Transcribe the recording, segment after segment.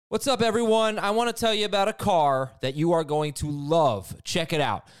What's up, everyone? I want to tell you about a car that you are going to love. Check it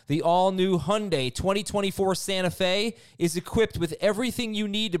out. The all-new Hyundai 2024 Santa Fe is equipped with everything you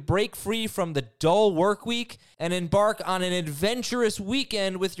need to break free from the dull work week and embark on an adventurous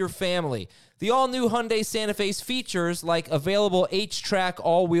weekend with your family. The all-new Hyundai Santa Fe's features like available H-Track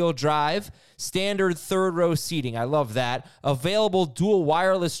all-wheel drive, standard third-row seating, I love that, available dual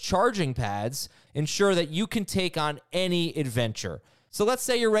wireless charging pads, ensure that you can take on any adventure. So let's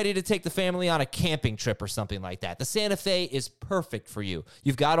say you're ready to take the family on a camping trip or something like that. The Santa Fe is perfect for you.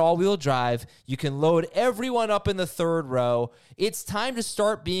 You've got all-wheel drive. You can load everyone up in the third row. It's time to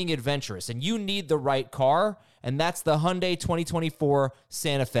start being adventurous, and you need the right car, and that's the Hyundai 2024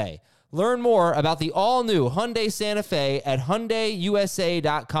 Santa Fe. Learn more about the all-new Hyundai Santa Fe at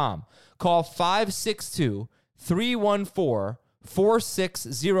HyundaiUSA.com. Call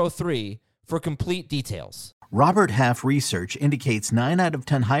 562-314-4603 for complete details. Robert Half research indicates 9 out of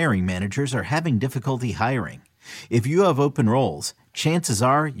 10 hiring managers are having difficulty hiring. If you have open roles, chances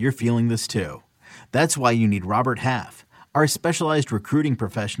are you're feeling this too. That's why you need Robert Half. Our specialized recruiting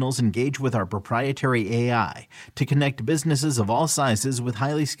professionals engage with our proprietary AI to connect businesses of all sizes with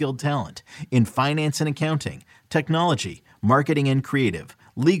highly skilled talent in finance and accounting, technology, marketing and creative,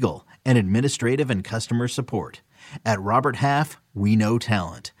 legal, and administrative and customer support. At Robert Half, we know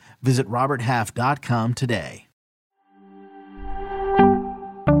talent. Visit roberthalf.com today.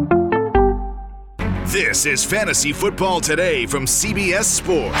 This is Fantasy Football Today from CBS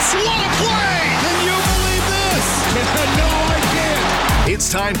Sports. What a play! Can you believe this? No, I can't.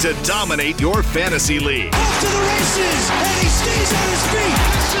 It's time to dominate your fantasy league. Off to the races, and he stays on his feet.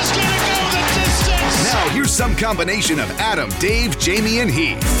 This is going to go the distance. Now here's some combination of Adam, Dave, Jamie, and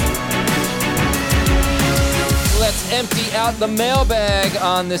Heath. Let's empty out the mailbag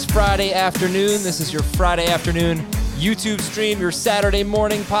on this Friday afternoon. This is your Friday afternoon YouTube stream, your Saturday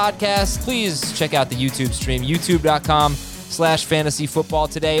morning podcast. Please check out the YouTube stream,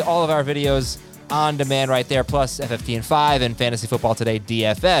 youtube.com/fantasyfootballtoday. All of our videos on demand right there, plus FFT&5 and Fantasy Football Today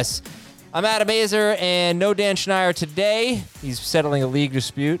DFS. I'm Adam Azer, and no Dan Schneider today. He's settling a league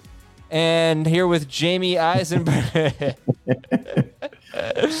dispute. And here with Jamie Eisenberg. Here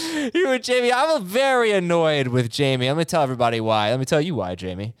with Jamie. I'm very annoyed with Jamie. Let me tell everybody why. Let me tell you why,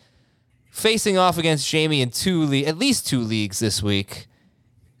 Jamie. Facing off against Jamie in at least two leagues this week,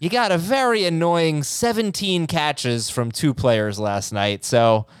 you got a very annoying 17 catches from two players last night.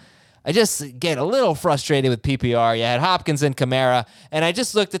 So I just get a little frustrated with PPR. You had Hopkins and Kamara, and I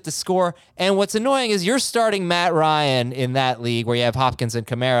just looked at the score, and what's annoying is you're starting Matt Ryan in that league where you have Hopkins and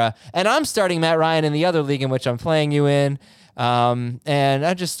Kamara, and I'm starting Matt Ryan in the other league in which I'm playing you in, and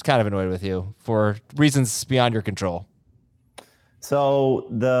I'm just kind of annoyed with you for reasons beyond your control. So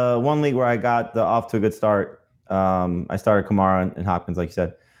the one league where I got off to a good start, I started Kamara and Hopkins, like you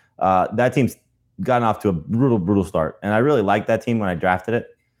said. That team's gotten off to a brutal start, and I really liked that team when I drafted it.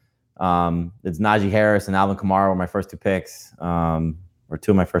 It's Najee Harris and Alvin Kamara were my first two picks, or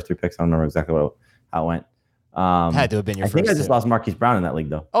two of my first three picks. I don't remember exactly how it went. Had to have been your first. I think I just lost Marquise Brown in that league,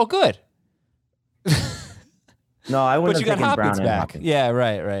 though. Oh, good. No, I wouldn't but you have got taken Hopkins Brown back. and Hopkins. Yeah,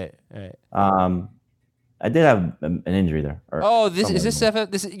 right. I did have an injury there.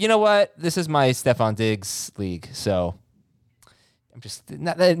 This. You know what? This is my Stephon Diggs league, so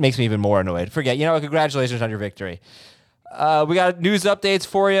that makes me even more annoyed. Forget. You know what? Congratulations on your victory. We got news updates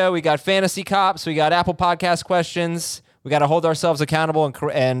for you. We got fantasy cops. We got Apple Podcast questions. We got to hold ourselves accountable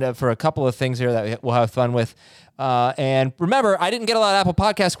and for a couple of things here that we'll have fun with. And remember, I didn't get a lot of Apple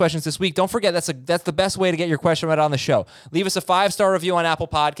Podcast questions this week. Don't forget, that's the best way to get your question right on the show. Leave us a 5-star review on Apple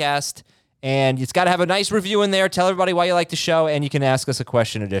Podcast, and it's got to have a nice review in there. Tell everybody why you like the show, and you can ask us a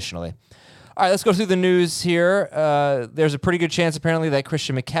question additionally. All right, let's go through the news here. There's a pretty good chance, apparently, that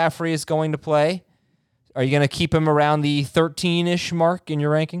Christian McCaffrey is going to play. Are you going to keep him around the 13-ish mark in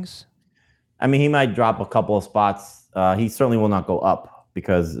your rankings? I mean, he might drop a couple of spots. He certainly will not go up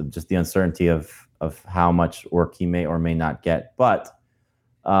because of just the uncertainty of how much work he may or may not get. But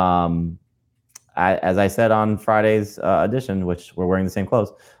as I said on Friday's edition, which we're wearing the same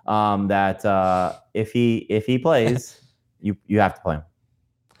clothes, that if he plays, you have to play him.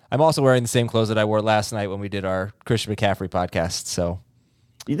 I'm also wearing the same clothes that I wore last night when we did our Christian McCaffrey podcast. So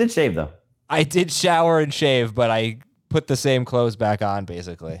you did shave, though. I did shower and shave, but I put the same clothes back on,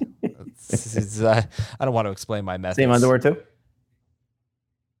 basically. I don't want to explain my methods. Same underwear, too?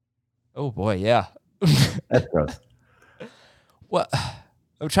 Oh, boy, yeah. That's gross. Well,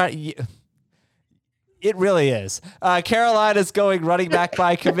 I'm trying. It really is. Carolina's going running back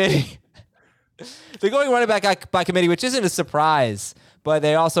by committee. They're going running back by committee, which isn't a surprise. But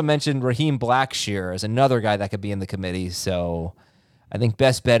they also mentioned Raheem Blackshear as another guy that could be in the committee. So I think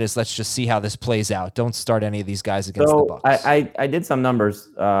best bet is let's just see how this plays out. Don't start any of these guys against the Bucks. I did some numbers,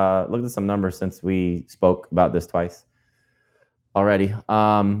 looked at some numbers since we spoke about this twice already.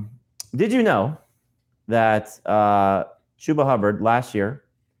 Did you know that Chuba Hubbard last year,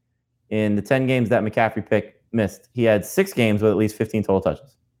 in the 10 games that McCaffrey missed, he had 6 games with at least 15 total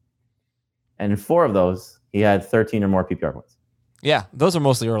touches. And in 4 of those, he had 13 or more PPR points. Yeah, those are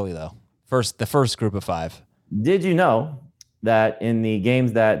mostly early, though. The first group of 5. Did you know that in the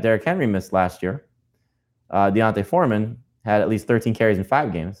games that Derrick Henry missed last year, D'Onta Foreman had at least 13 carries in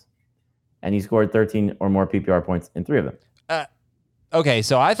 5 games, and he scored 13 or more PPR points in 3 of them? Okay,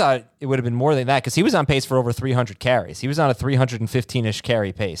 so I thought it would have been more than that because he was on pace for over 300 carries. He was on a 315-ish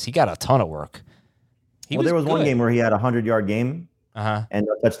carry pace. He got a ton of work. There was one game where he had a 100-yard game and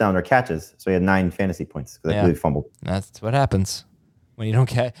no touchdown or catches, so he had 9 fantasy points because he fumbled. That's what happens when you don't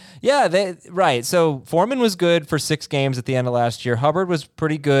catch. Yeah, right. So Foreman was good for 6 games at the end of last year. Hubbard was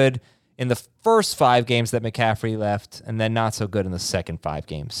pretty good in the first 5 games that McCaffrey left, and then not so good in the second 5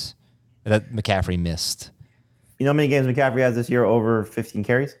 games that McCaffrey missed. You know how many games McCaffrey has this year over 15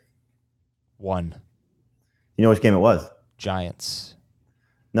 carries? 1. You know which game it was? Giants.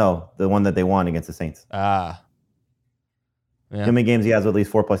 No, the one that they won against the Saints. Yeah. You know how many games he has with at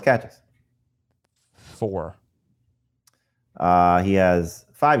least 4+ catches? 4. He has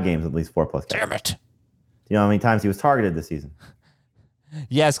 5 games with at least 4+ catches. Damn it. You know how many times he was targeted this season?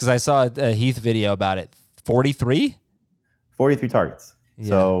 Yes, because I saw a Heath video about it. 43? 43 targets. Yeah.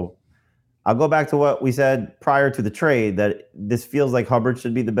 So I'll go back to what we said prior to the trade, that this feels like Hubbard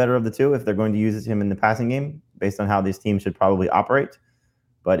should be the better of the two if they're going to use him in the passing game based on how these teams should probably operate.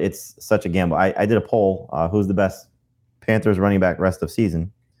 But it's such a gamble. I did a poll, who's the best Panthers running back rest of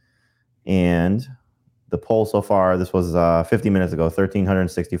season. And the poll so far, this was 50 minutes ago,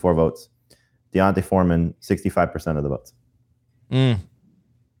 1,364 votes. D'Onta Foreman, 65% of the votes.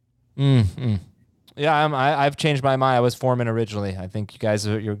 Yeah, I've changed my mind. I was Foreman originally. I think you guys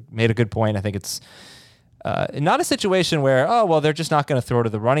you made a good point. I think it's not a situation where, they're just not going to throw to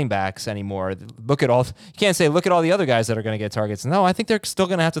the running backs anymore. You can't say, look at all the other guys that are going to get targets. No, I think they're still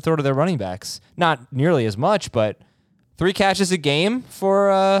going to have to throw to their running backs. Not nearly as much, but 3 catches a game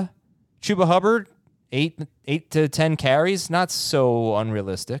for Chuba Hubbard, 8 to 10 carries, not so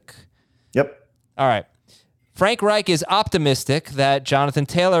unrealistic. Yep. All right. Frank Reich is optimistic that Jonathan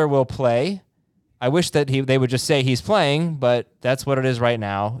Taylor will play. I wish that they would just say he's playing, but that's what it is right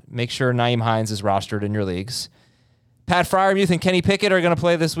now. Make sure Nyheim Hines is rostered in your leagues. Pat Freiermuth and Kenny Pickett are going to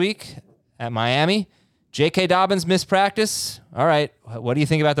play this week at Miami. J.K. Dobbins missed practice. All right. What do you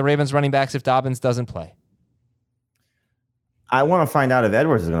think about the Ravens running backs if Dobbins doesn't play? I want to find out if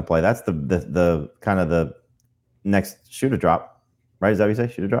Edwards is going to play. That's the kind of the next shoe to drop, right? Is that what you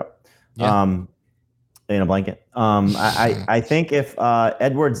say? Shoe to drop? Yeah. In a blanket. I think if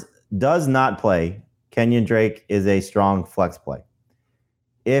Edwards does not play, Kenyon Drake is a strong flex play.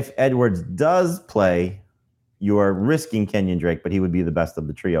 If Edwards does play, you are risking Kenyon Drake, but he would be the best of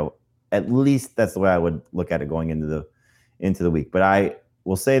the trio. At least that's the way I would look at it going into the week. But I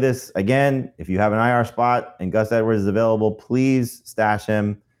will say this again, if you have an IR spot and Gus Edwards is available, please stash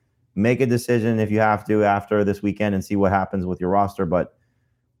him. Make a decision if you have to after this weekend and see what happens with your roster. But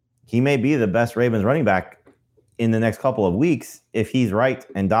he may be the best Ravens running back in the next couple of weeks if he's right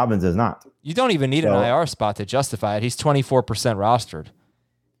and Dobbins is not. You don't even need an IR spot to justify it. He's 24% rostered.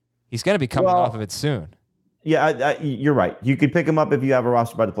 He's going to be coming off of it soon. Yeah, you're right. You could pick him up if you have a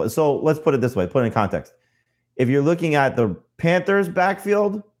roster spot to play. So let's put it this way, put it in context. If you're looking at the Panthers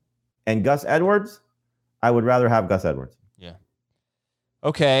backfield and Gus Edwards, I would rather have Gus Edwards. Yeah.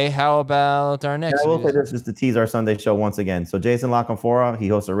 Okay, how about our next? I will say this just to tease our Sunday show once again. So Jason LaConfora, he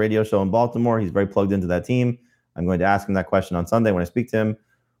hosts a radio show in Baltimore. He's very plugged into that team. I'm going to ask him that question on Sunday when I speak to him.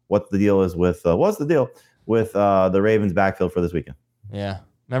 What's the deal with the Ravens backfield for this weekend? Yeah.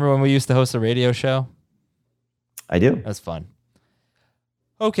 Remember when we used to host a radio show? I do. That's fun.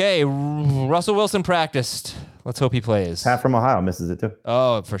 Okay, Russell Wilson practiced. Let's hope he plays. Pat from Ohio misses it too.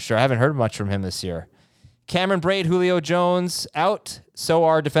 Oh, for sure. I haven't heard much from him this year. Cameron Brate, Julio Jones out. So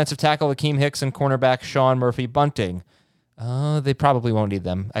are defensive tackle Akeem Hicks and cornerback Sean Murphy-Bunting. They probably won't need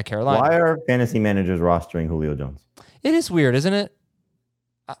them at Carolina. Why are fantasy managers rostering Julio Jones? It is weird, isn't it?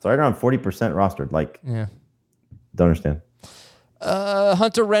 It's right around 40% rostered. Don't understand.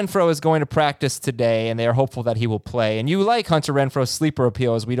 Hunter Renfrow is going to practice today, and they are hopeful that he will play. And you like Hunter Renfrow's sleeper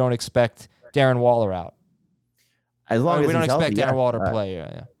appeal, as we don't expect Darren Waller out. As long as we don't expect healthy, Darren Waller to play.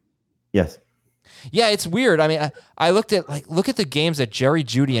 Yeah. Yes. Yeah, it's weird. I mean, I looked at look at the games that Jerry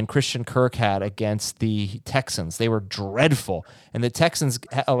Jeudy and Christian Kirk had against the Texans. They were dreadful, and the Texans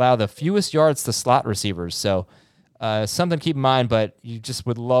allow the fewest yards to slot receivers. So Something to keep in mind, but you just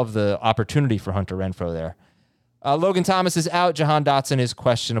would love the opportunity for Hunter Renfrow there. Logan Thomas is out. Jahan Dotson is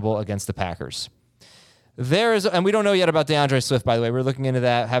questionable against the Packers. And we don't know yet about DeAndre Swift, by the way. We're looking into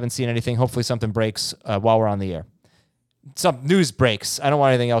that. Haven't seen anything. Hopefully something breaks while we're on the air. Some news breaks. I don't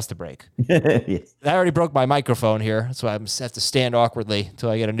want anything else to break. Yes. I already broke my microphone here, so I have to stand awkwardly until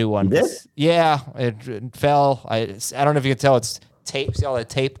I get a new one. You did? Yeah, it fell. I don't know if you can tell. It's tape. See all that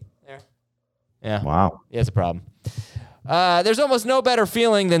tape there? Yeah. Wow. Yeah, it's a problem. There's almost no better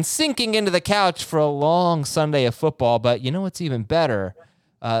feeling than sinking into the couch for a long Sunday of football. But you know what's even better?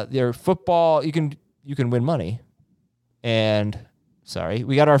 Your football, you can win money. And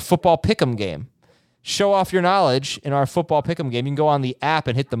we got our football pick'em game. Show off your knowledge in our football pick'em game. You can go on the app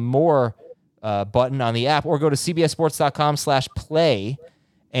and hit the more button on the app, or go to cbssports.com/play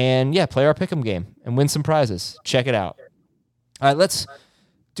and play our pick'em game and win some prizes. Check it out. All right, let's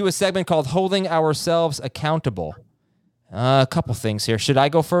do a segment called Holding Ourselves Accountable. A couple things here. Should I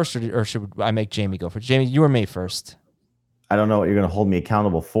go first, or should I make Jamie go first? Jamie, you or me first? I don't know what you're going to hold me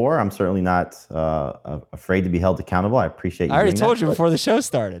accountable for. I'm certainly not afraid to be held accountable. I appreciate you. I already told you before the show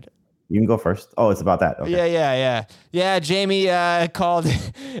started. You can go first. Oh, it's about that. Okay. Yeah. Jamie called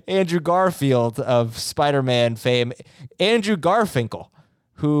Andrew Garfield of Spider-Man fame Andrew Garfinkel,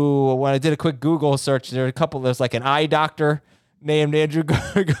 who, when I did a quick Google search, there's like an eye doctor named Andrew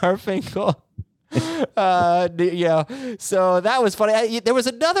Garfinkel. So that was funny. There was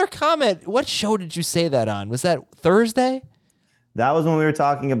another comment. What show did you say that on? Was that Thursday? That was when we were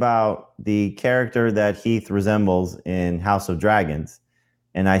talking about the character that Heath resembles in House of Dragons.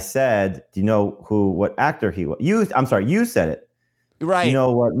 And I said, do you know what actor he was? You said it. Right. Do you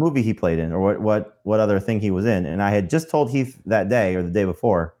know what movie he played in, or what other thing he was in? And I had just told Heath that day or the day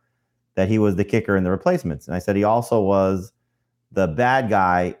before that he was the kicker in The Replacements. And I said he also was the bad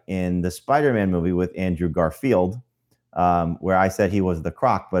guy in the Spider-Man movie with Andrew Garfield, where I said he was the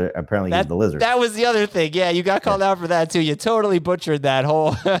Croc, but apparently he's the lizard. That was the other thing. Yeah, you got called out for that too. You totally butchered that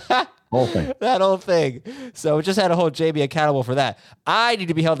whole thing. That whole thing. So we just had to hold JB accountable for that. I need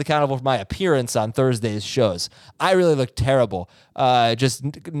to be held accountable for my appearance on Thursday's shows. I really looked terrible. Just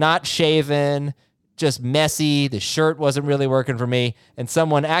not shaven, just messy. The shirt wasn't really working for me. And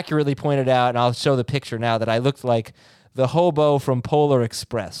someone accurately pointed out, and I'll show the picture now, that I looked like the hobo from Polar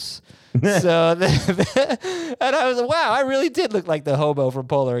Express. So, and I was like, wow, I really did look like the hobo from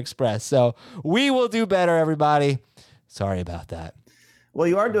Polar Express. So we will do better, everybody. Sorry about that. Well,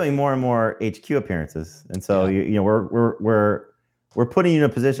 you are doing more and more HQ appearances, and so we're putting you in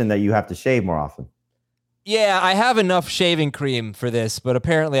a position that you have to shave more often. Yeah, I have enough shaving cream for this, but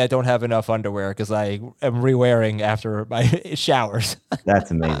apparently I don't have enough underwear because I am re-wearing after my showers.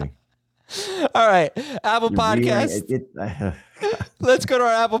 That's amazing. All right, Apple Podcast. Let's go to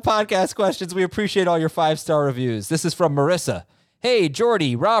our Apple Podcast questions. We appreciate all your 5-star reviews. This is from Marissa. Hey,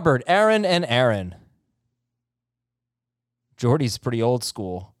 Jordy, Robert, Aaron, and Aaron. Jordy's pretty old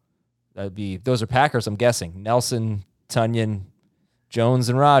school. Those are Packers, I'm guessing. Nelson, Tunyon, Jones,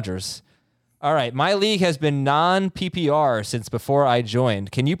 and Rogers. All right, my league has been non-PPR since before I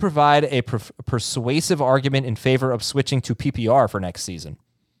joined. Can you provide a persuasive argument in favor of switching to PPR for next season?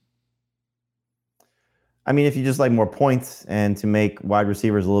 I mean, if you just like more points and to make wide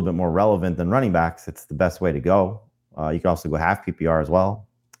receivers a little bit more relevant than running backs, it's the best way to go. You can also go half PPR as well.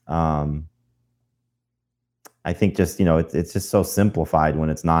 I think just, it's just so simplified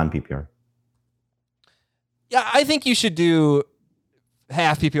when it's non-PPR. Yeah, I think you should do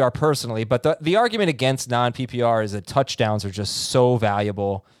half PPR personally, but the argument against non-PPR is that touchdowns are just so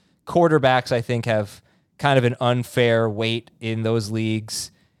valuable. Quarterbacks, I think, have kind of an unfair weight in those leagues.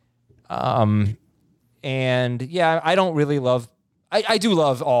 And yeah, I don't really love, I do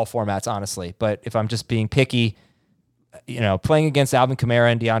love all formats, honestly, but if I'm just being picky, playing against Alvin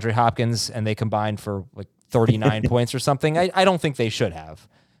Kamara and DeAndre Hopkins and they combined for like 39 points or something, I don't think they should have.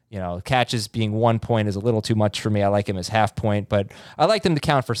 Catches being 1 point is a little too much for me. I like him as half point, but I like them to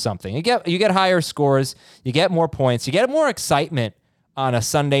count for something. You get higher scores, you get more points, you get more excitement on a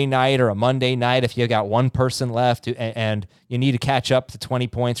Sunday night or a Monday night if you got one person left and you need to catch up to 20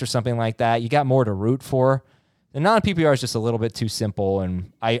 points or something like that. You got more to root for. The non-PPR is just a little bit too simple,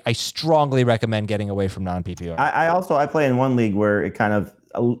 and I strongly recommend getting away from non-PPR. I play in one league where it kind of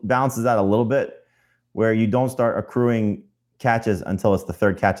balances out a little bit, where you don't start accruing catches until it's the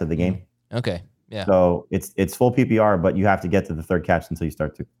third catch of the game. Okay. Yeah. So it's full PPR, but you have to get to the third catch until you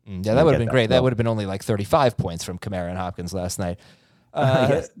start to. Yeah, that would have been great. That would have been only like 35 points from Kamara and Hopkins last night.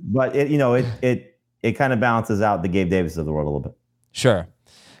 Yes, but it kind of balances out the Gabe Davis of the world a little bit. Sure.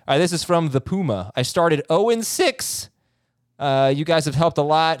 All right, this is from the Puma. I started 0-6 You guys have helped a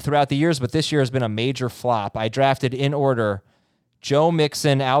lot throughout the years, but this year has been a major flop. I drafted in order Joe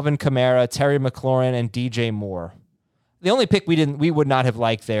Mixon, Alvin Kamara, Terry McLaurin, and DJ Moore. The only pick we would not have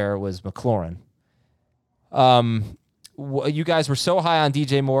liked there was McLaurin. You guys were so high on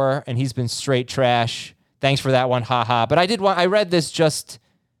DJ Moore, and he's been straight trash. Thanks for that one, haha. But I read this just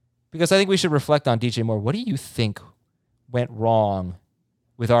because I think we should reflect on DJ Moore. What do you think went wrong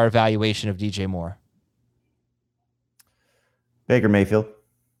with our evaluation of DJ Moore? Baker Mayfield.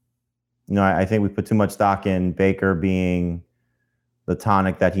 I think we put too much stock in Baker being the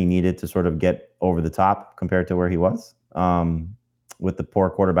tonic that he needed to sort of get over the top compared to where he was with the poor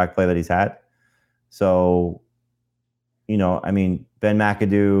quarterback play that he's had. So, Ben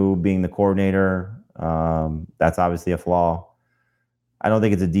McAdoo being the coordinator, that's obviously a flaw. I don't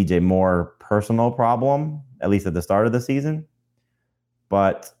think it's a DJ Moore personal problem, at least at the start of the season.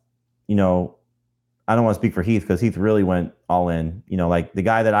 But, I don't want to speak for Heath because Heath really went all in. Like the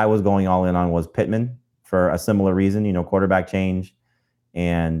guy that I was going all in on was Pittman for a similar reason, quarterback change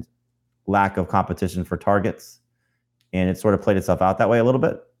and lack of competition for targets. And it sort of played itself out that way a little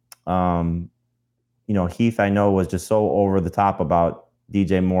bit. Heath, I know, was just so over the top about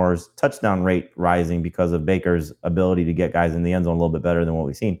DJ Moore's touchdown rate rising because of Baker's ability to get guys in the end zone a little bit better than what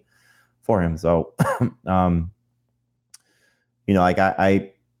we've seen for him. So, that's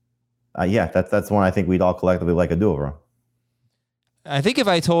one I think we'd all collectively like a do-over on. I think if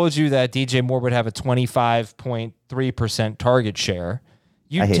I told you that DJ Moore would have a 25.3% target share,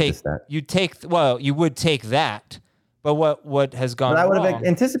 you would take that. But what has gone wrong? But I would have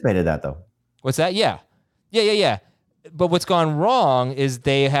anticipated that, though. What's that? Yeah. But what's gone wrong is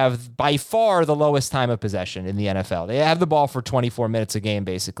they have by far the lowest time of possession in the NFL. They have the ball for 24 minutes a game,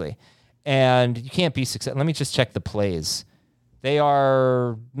 basically. And you can't be successful. Let me just check the plays. They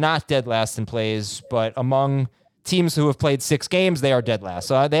are not dead last in plays, but among teams who have played 6 games, they are dead last.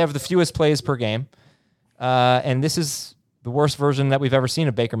 So they have the fewest plays per game. And this is the worst version that we've ever seen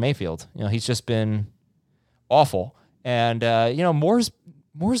of Baker Mayfield. He's just been awful. And,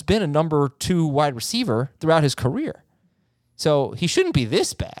 Moore's been a number 2 wide receiver throughout his career. So he shouldn't be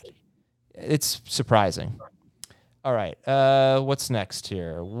this bad. It's surprising. All right. What's next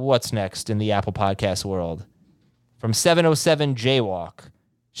here? What's next in the Apple Podcast world? From 707 Jaywalk.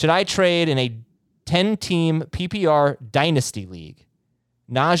 Should I trade in a 10-team PPR Dynasty League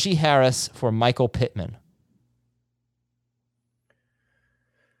Najee Harris for Michael Pittman?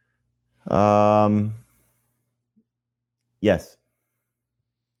 Yes.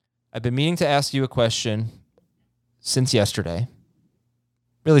 I've been meaning to ask you a question since yesterday,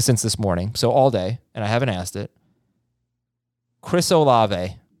 really since this morning, so all day, and I haven't asked it. Chris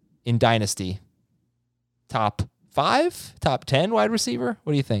Olave in Dynasty, top 5, top 10 wide receiver?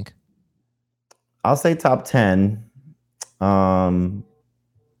 What do you think? I'll say top 10. Not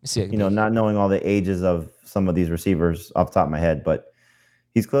knowing all the ages of some of these receivers off the top of my head, but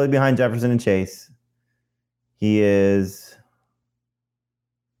he's clearly behind Jefferson and Chase. He is,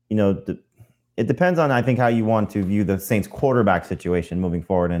 it depends on, I think, how you want to view the Saints quarterback situation moving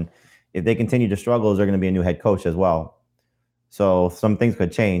forward. And if they continue to struggle, is there going to be a new head coach as well? So some things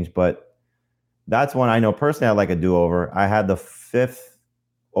could change, but that's one I know personally I like a do-over. I had the 5th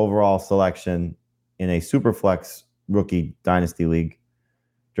overall selection in a Superflex rookie dynasty league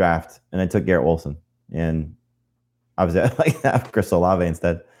draft, and I took Garrett Wilson. And obviously I like that Chris Olave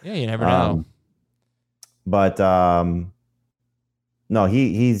instead. Yeah, you never know. But no,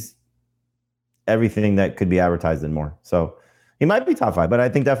 he's everything that could be advertised and more. So he might be top 5, but I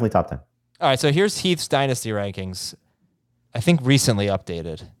think definitely top 10. All right, so here's Heath's dynasty rankings. I think recently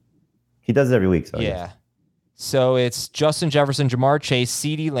updated. He does it every week. So yeah. So it's Justin Jefferson, Jamar Chase,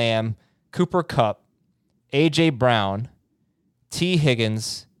 CeeDee Lamb, Cooper Kupp, A.J. Brown, T.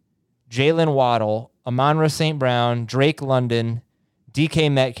 Higgins, Jalen Waddle, Amon-Ra St. Brown, Drake London, DK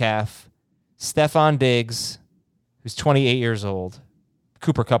Metcalf, Stephon Diggs, who's 28 years old.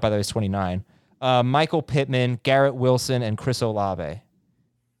 Cooper Kupp, by the way, is 29. Michael Pittman, Garrett Wilson, and Chris Olave.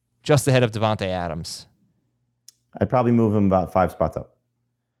 Just ahead of Devontae Adams. I'd probably move him about 5 spots up.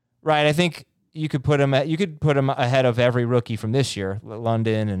 Right. I think you could put him ahead of every rookie from this year.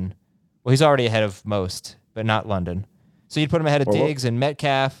 London and he's already ahead of most, but not London. So you'd put him ahead of Diggs and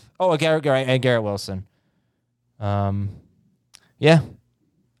Metcalf. Oh, Garrett Wilson. Yeah.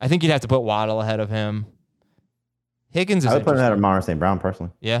 I think you'd have to put Waddle ahead of him. Higgins is I would put him ahead of Amon-Ra St. Brown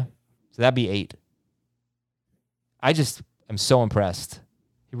personally. Yeah. So that'd be 8. I just am so impressed.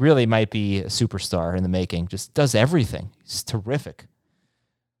 He really might be a superstar in the making. Just does everything. He's terrific.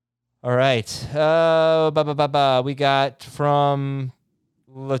 All right. We got from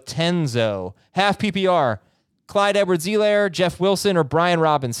Latenzo. Half PPR. Clyde Edwards-Helaire, Jeff Wilson, or Brian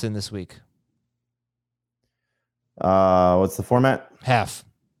Robinson this week? What's the format? Half.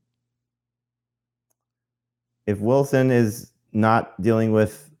 If Wilson is not dealing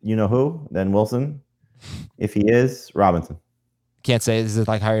with you-know-who, then Wilson. If he is, Robinson. Can't say, is it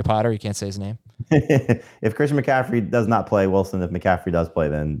like Harry Potter? You can't say his name? If Christian McCaffrey does not play, Wilson. If McCaffrey does play,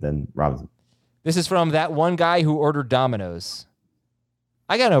 then Robinson. This is from that one guy who ordered Domino's.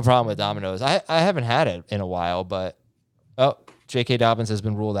 I got no problem with Domino's. I haven't had it in a while, but J.K. Dobbins has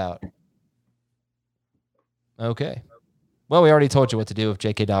been ruled out. Okay. Well, we already told you what to do if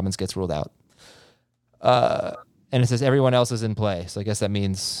J.K. Dobbins gets ruled out. And it says everyone else is in play. So I guess that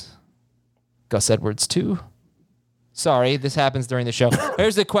means Gus Edwards too. Sorry, this happens during the show.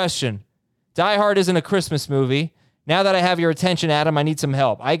 Here's the question. Die Hard isn't a Christmas movie. Now that I have your attention, Adam, I need some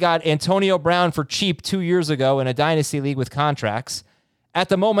help. I got Antonio Brown for cheap 2 years ago in a dynasty league with contracts. At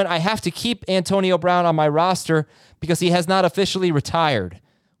the moment, I have to keep Antonio Brown on my roster because he has not officially retired.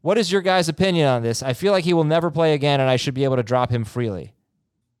 What is your guys' opinion on this? I feel like he will never play again, and I should be able to drop him freely.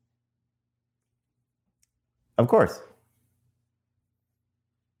 Of course.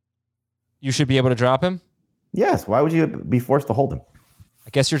 You should be able to drop him? Yes. Why would you be forced to hold him?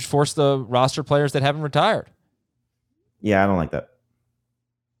 I guess you're forced to roster players that haven't retired. Yeah, I don't like that.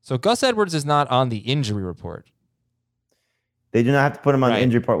 So Gus Edwards is not on the injury report. They do not have to put him on Right. the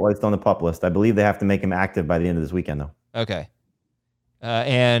injury report while he's still on the PUP list. I believe they have to make him active by the end of this weekend, though. Okay.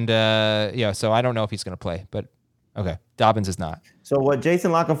 So I don't know if he's going to play, but okay. Dobbins is not. So what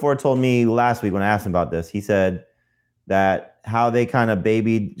Jason Lockenford told me last week when I asked him about this, he said that how they kind of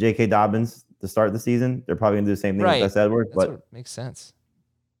babied J.K. Dobbins to start the season, they're probably going to do the same thing Right. with Gus Edwards. That's But what makes sense.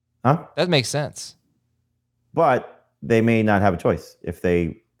 Huh? That makes sense. But they may not have a choice if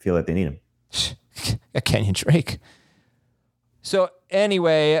they feel that they need him. A Kenyon Drake. So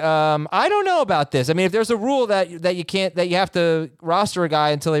anyway, I don't know about this. I mean, if there's a rule that you have to roster a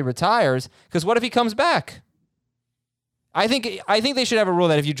guy until he retires, because what if he comes back? I think they should have a rule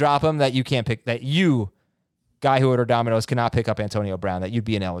that if you drop him, that you can't pick, that you, guy who ordered Domino's, cannot pick up Antonio Brown, that you'd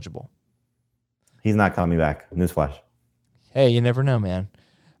be ineligible. He's not coming back. Newsflash. Hey, you never know, man.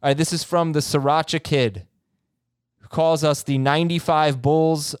 All right, this is from the Sriracha Kid, who calls us the 95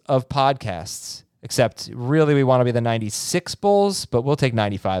 Bulls of podcasts. Except, really, we want to be the 96 Bulls, but we'll take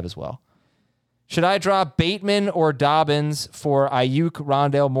 95 as well. Should I drop Bateman or Dobbins for Ayuk,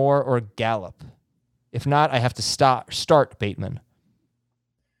 Rondale Moore, or Gallup? If not, I have to start Bateman.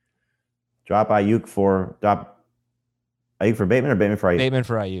 Drop Ayuk for Bateman or Bateman for Ayuk? Bateman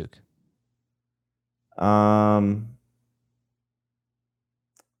for Ayuk. I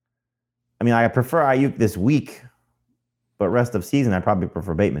mean, I prefer Ayuk this week, but rest of season, I probably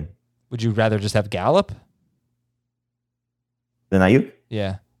prefer Bateman. Would you rather just have Gallup? Than Ayuk?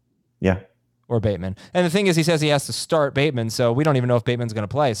 Yeah. Yeah. Or Bateman. And the thing is, he says he has to start Bateman, so we don't even know if Bateman's going to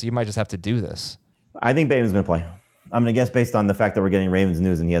play, so you might just have to do this. I think Bateman's going to play. I'm going to guess based on the fact that we're getting Ravens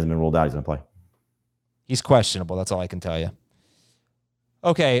news and he hasn't been ruled out, he's going to play. He's questionable. That's all I can tell you.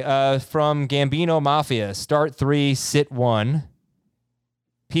 Okay, from Gambino Mafia, start 3, sit 1.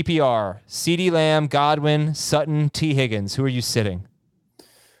 PPR, CeeDee Lamb, Godwin, Sutton, T. Higgins. Who are you sitting?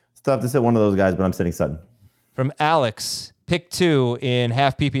 It's tough to sit one of those guys, but I'm sitting Sutton. From Alex, pick 2 in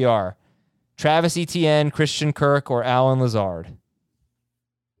half PPR. Travis Etienne, Christian Kirk, or Alan Lazard?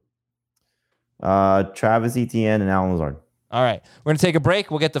 Travis Etienne and Alan Lazard. All right. We're going to take a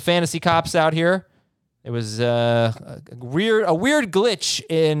break. We'll get the fantasy cops out here. It was a weird glitch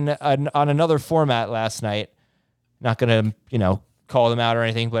on another format last night. Not going to, call them out or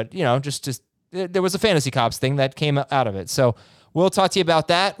anything, but, just there was a fantasy cops thing that came out of it. So we'll talk to you about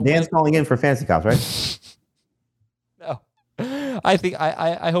that. Dan's calling in for fantasy cops, right? No. I think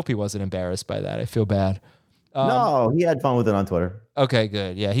I hope he wasn't embarrassed by that. I feel bad. No, he had fun with it on Twitter. Okay,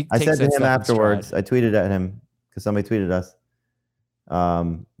 good. Yeah, I said to him afterwards, I tweeted at him because somebody tweeted us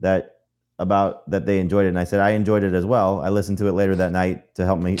that they enjoyed it. And I said, I enjoyed it as well. I listened to it later that night to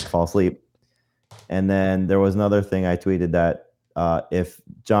help me fall asleep. And then there was another thing I tweeted that if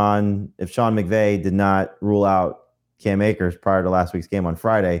Sean McVay did not rule out Cam Akers prior to last week's game on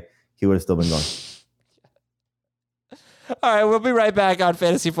Friday, he would have still been going. All right, we'll be right back on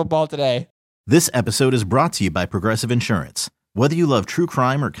Fantasy Football Today. This episode is brought to you by Progressive Insurance. Whether you love true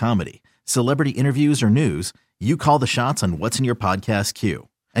crime or comedy, celebrity interviews or news, you call the shots on what's in your podcast queue.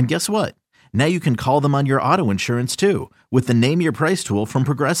 And guess what? Now you can call them on your auto insurance too with the Name Your Price tool from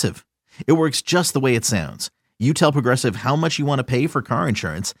Progressive. It works just the way it sounds. You tell Progressive how much you want to pay for car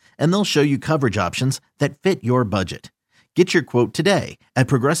insurance, and they'll show you coverage options that fit your budget. Get your quote today at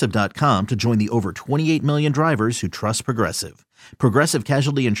Progressive.com to join the over 28 million drivers who trust Progressive. Progressive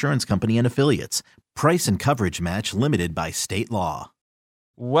Casualty Insurance Company and Affiliates. Price and coverage match limited by state law.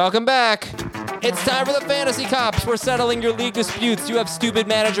 Welcome back. It's time for the Fantasy Cops. We're settling your league disputes. You have stupid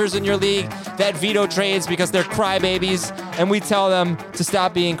managers in your league that veto trades because they're crybabies, and we tell them to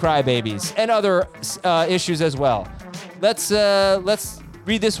stop being crybabies, and other issues as well. Let's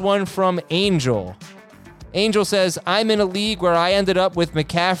read this one from Angel. Angel says, I'm in a league where I ended up with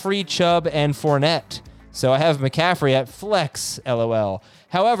McCaffrey, Chubb, and Fournette. So I have McCaffrey at flex, LOL.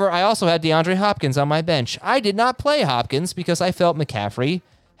 However, I also had DeAndre Hopkins on my bench. I did not play Hopkins because I felt McCaffrey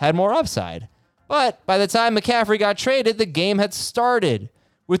had more upside. But by the time McCaffrey got traded, the game had started.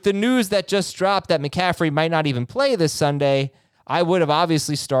 With the news that just dropped that McCaffrey might not even play this Sunday, I would have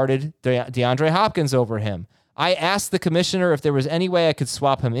obviously started DeAndre Hopkins over him. I asked the commissioner if there was any way I could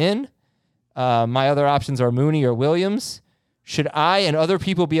swap him in. My other options are Mooney or Williams. Should I and other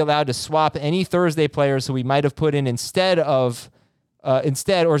people be allowed to swap any Thursday players who we might have put in instead, or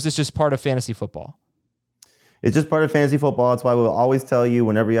is this just part of fantasy football? It's just part of fantasy football. That's why we'll always tell you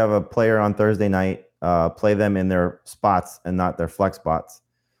whenever you have a player on Thursday night, play them in their spots and not their flex spots.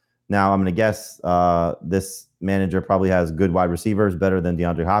 Now, I'm going to guess this manager probably has good wide receivers, better than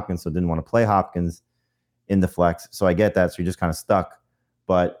DeAndre Hopkins, so didn't want to play Hopkins in the flex. So I get that. So you're just kind of stuck.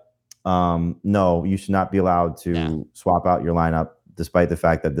 But no, you should not be allowed to swap out your lineup, despite the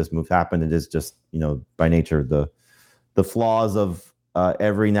fact that this move happened. It is just, by nature, the flaws of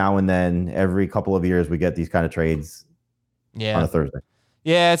every now and then, every couple of years, we get these kind of trades on a Thursday.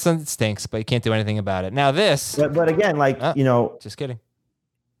 Yeah, it stinks, but you can't do anything about it. Now this... But again, just kidding.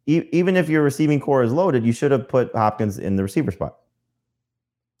 Even if your receiving core is loaded, you should have put Hopkins in the receiver spot.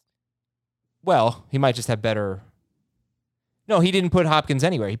 Well, he might just have better... No, he didn't put Hopkins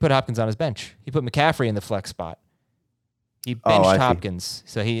anywhere. He put Hopkins on his bench. He put McCaffrey in the flex spot. He benched Hopkins.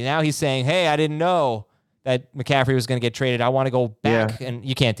 So he's saying, hey, I didn't know that McCaffrey was going to get traded. I want to go back. Yeah. And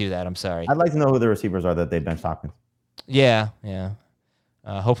you can't do that. I'm sorry. I'd like to know who the receivers are that they benched Hopkins. Yeah.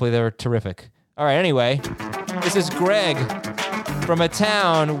 Hopefully they're terrific. All right, anyway, this is Greg from a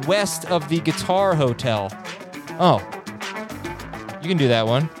town west of the Guitar Hotel. Oh, you can do that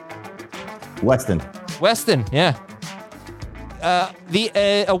one. Weston, yeah. A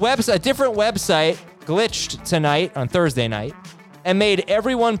different website glitched tonight on Thursday night and made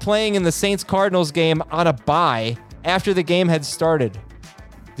everyone playing in the Saints-Cardinals game on a bye after the game had started.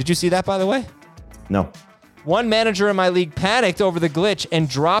 Did you see that, by the way? No. One manager in my league panicked over the glitch and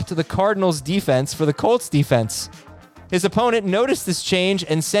dropped the Cardinals defense for the Colts defense. His opponent noticed this change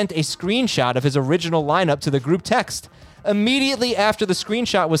and sent a screenshot of his original lineup to the group text. Immediately after the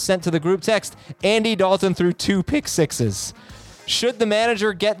screenshot was sent to the group text, Andy Dalton threw 2 pick sixes. Should the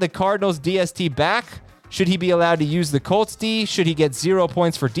manager get the Cardinals DST back? Should he be allowed to use the Colts D? Should he get 0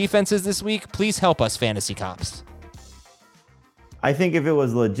 points for defenses this week? Please help us, Fantasy Cops. I think if it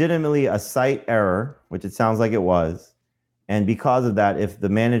was legitimately a site error, which it sounds like it was, and because of that, if the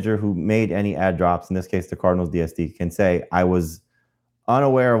manager who made any ad drops, in this case the Cardinals DST, can say, I was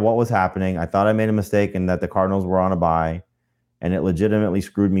unaware of what was happening, I thought I made a mistake and that the Cardinals were on a bye, and it legitimately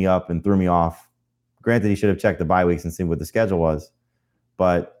screwed me up and threw me off. Granted, he should have checked the bye weeks and seen what the schedule was.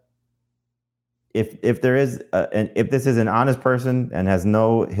 But if there is if this is an honest person and has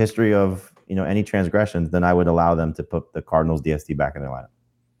no history of any transgressions, then I would allow them to put the Cardinals DST back in their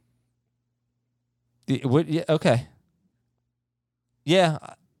lineup. Okay. Yeah.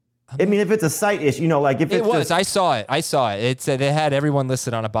 I mean, if it's a site issue, if it was, I saw it. It said they had everyone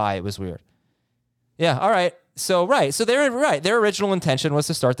listed on a bye. It was weird. Yeah. All right. So they're right. Their original intention was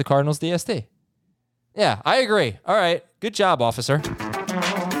to start the Cardinals DST. Yeah, I agree. All right. Good job, officer.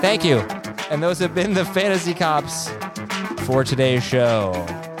 Thank you. And those have been the Fantasy Cops for today's show.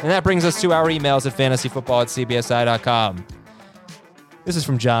 And that brings us to our emails at fantasyfootball@cbsi.com. This is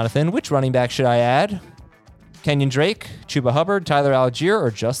from Jonathan. Which running back should I add? Kenyon Drake, Chuba Hubbard, Tyler Algier,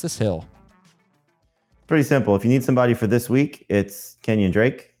 or Justice Hill? Pretty simple. If you need somebody for this week, it's Kenyon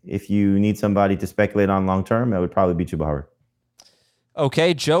Drake. If you need somebody to speculate on long-term, it would probably be Chuba Hubbard.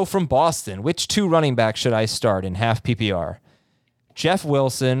 Okay, Joe from Boston. Which 2 running backs should I start in half PPR? Jeff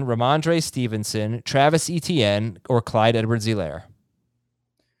Wilson, Ramondre Stevenson, Travis Etienne, or Clyde Edwards-Helaire?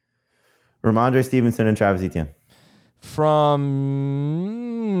 Ramondre Stevenson and Travis Etienne.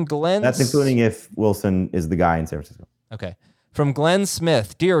 From Glenn... That's including if Wilson is the guy in San Francisco. Okay. From Glenn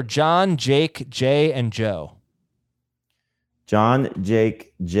Smith. Dear John, Jake, Jay, and Joe. John,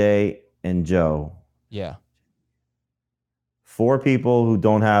 Jake, Jay, and Joe. Yeah. 4 people who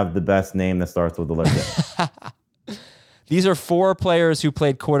don't have the best name that starts with the letter J. These are 4 players who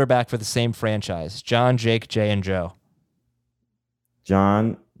played quarterback for the same franchise. John, Jake, Jay, and Joe.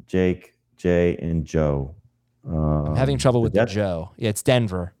 John, Jake, Jay, and Joe. I'm having trouble with the Joe. Yeah, it's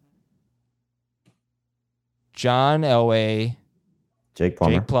Denver. John Elway, Jake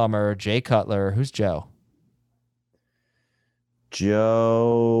Plummer. Jake Plummer, Jay Cutler. Who's Joe? Joe.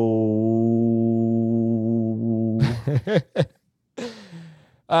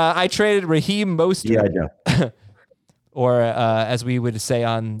 I traded Raheem Mostert. Yeah, Joe. Or as we would say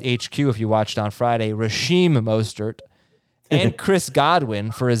on HQ if you watched on Friday, Rasheem Mostert and Chris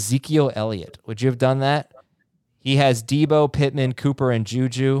Godwin for Ezekiel Elliott. Would you have done that? He has Debo, Pittman, Cooper, and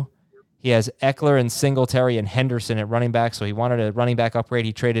Juju. He has Eckler and Singletary and Henderson at running back, so he wanted a running back upgrade.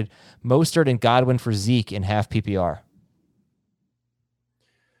 He traded Mostert and Godwin for Zeke in half PPR.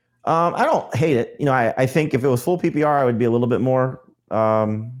 I don't hate it. I think if it was full PPR, I would be a little bit more,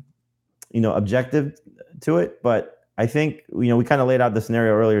 objective to it. But I think, we kind of laid out the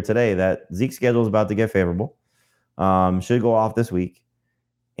scenario earlier today that Zeke's schedule is about to get favorable. Should go off this week.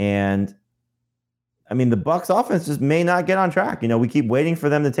 And the Bucs offense just may not get on track. We keep waiting for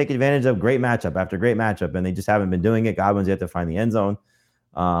them to take advantage of great matchup after great matchup, and they just haven't been doing it. Godwin's yet to find the end zone.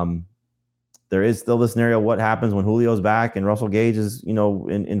 There is still the scenario of what happens when Julio's back and Russell Gage is,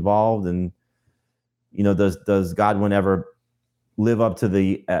 involved. And, does Godwin ever live up to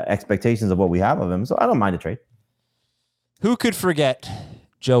the expectations of what we have of him? So I don't mind a trade. Who could forget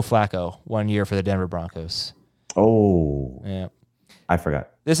Joe Flacco 1 year for the Denver Broncos? Oh, yeah. I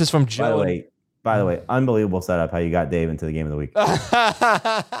forgot. This is from Joe. By the way, unbelievable setup how you got Dave into the game of the week.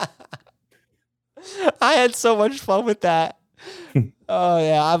 I had so much fun with that. Oh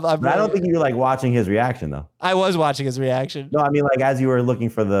yeah, but I don't think you were watching his reaction though. I was watching his reaction. No, as you were looking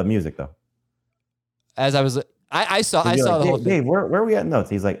for the music though. As I was, I saw the whole thing. Dave, where are we at notes?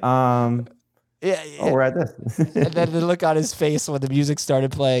 He's like, yeah. Oh, we're at this. And then the look on his face when the music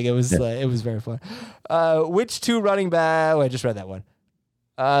started playing, it was very fun. Which two running back? Oh, I just read that one.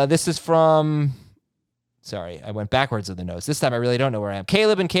 This is from. Sorry, I went backwards in the notes. This time I really don't know where I am.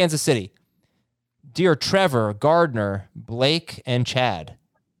 Caleb in Kansas City. Dear Trevor, Gardner, Blake, and Chad.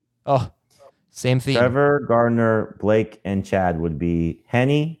 Oh, same theme. Trevor, Gardner, Blake, and Chad would be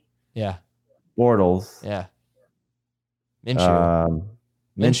Henny. Yeah. Bortles. Yeah.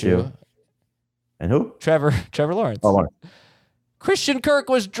 Minshew. And who? Trevor Lawrence. Oh, Lawrence. Christian Kirk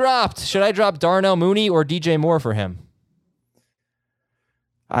was dropped. Should I drop Darnell Mooney or DJ Moore for him?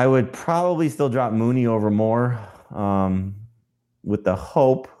 I would probably still drop Mooney over Moore, with the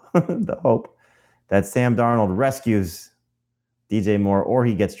hope that Sam Darnold rescues DJ Moore or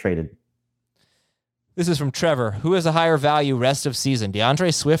he gets traded. This is from Trevor. Who has a higher value rest of season,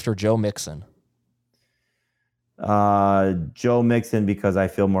 DeAndre Swift or Joe Mixon? Joe Mixon, because I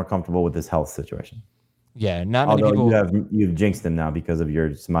feel more comfortable with his health situation. Yeah, not many people. You've jinxed him now because of your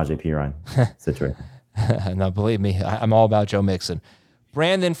Samaje Perine situation. No, believe me, I'm all about Joe Mixon.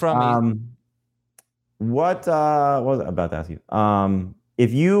 Brandon from what was I about to ask you?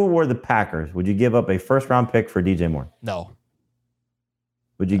 If you were the Packers, would you give up a first-round pick for DJ Moore? No.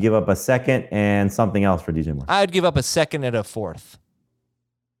 Would you give up a second and something else for DJ Moore? I'd give up a second and a fourth.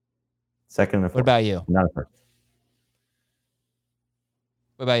 Second and a fourth. What about you? Not a first.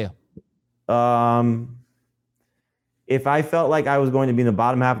 What about you? If I felt like I was going to be in the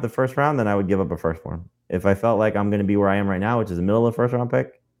bottom half of the first round, then I would give up a first for him. If I felt like I'm going to be where I am right now, which is the middle of the first round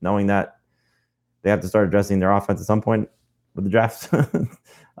pick, knowing that they have to start addressing their offense at some point with the draft,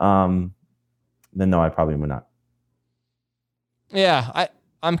 then no, I probably would not. Yeah,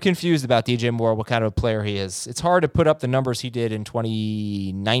 I'm confused about DJ Moore, what kind of a player he is. It's hard to put up the numbers he did in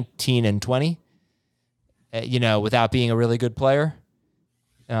 2019 and 20, without being a really good player.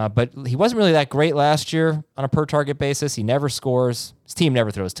 But he wasn't really that great last year on a per-target basis. He never scores. His team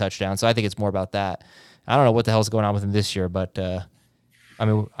never throws touchdowns, so I think it's more about that. I don't know what the hell's going on with him this year, but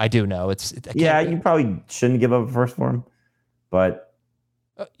I do know. You probably shouldn't give up a first for him, but...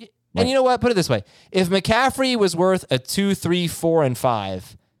 And you know what? Put it this way. If McCaffrey was worth a 2, 3, 4, and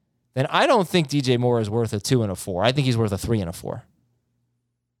 5, then I don't think DJ Moore is worth a 2 and a 4. I think he's worth a 3 and a 4.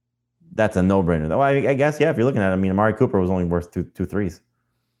 That's a no-brainer, though. I guess, yeah, if you're looking at it, Amari Cooper was only worth two threes.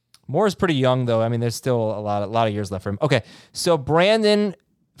 Moore is pretty young, though. There's still a lot of years left for him. Okay, so Brandon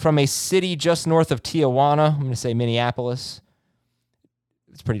from a city just north of Tijuana. I'm going to say Minneapolis.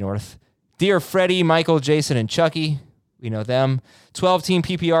 It's pretty north. Dear Freddie, Michael, Jason, and Chucky. We know them. 12-team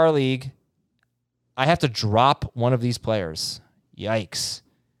PPR league. I have to drop one of these players. Yikes.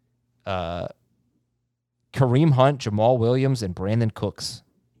 Kareem Hunt, Jamal Williams, and Brandon Cooks.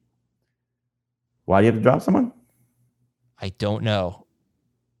 Why do you have to drop someone? I don't know.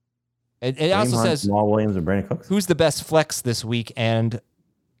 It also Hunt, says Jamal Williams and Brandon Cooks. Who's the best flex this week and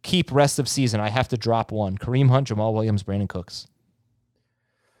keep rest of season. I have to drop one. Kareem Hunt, Jamal Williams, Brandon Cooks.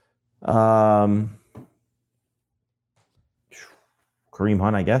 Kareem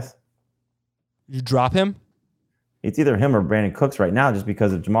Hunt, I guess. You drop him? It's either him or Brandon Cooks right now, just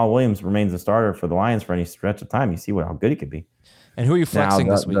because if Jamal Williams remains a starter for the Lions for any stretch of time, you see how good he could be. And who are you flexing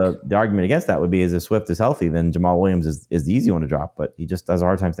this week? The argument against that would be is if Swift is healthy, then Jamal Williams is the easy one to drop, but he just has a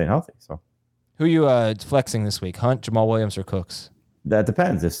hard time staying healthy. So who are you flexing this week? Hunt, Jamal Williams, or Cooks? That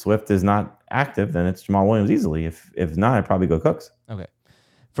depends. If Swift is not active, then it's Jamal Williams easily. If not, I'd probably go Cooks. Okay.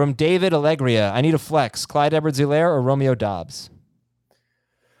 From David Allegria, I need a flex. Clyde Edwards-Helaire or Romeo Doubs?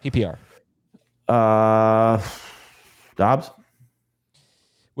 PPR. Dobbs.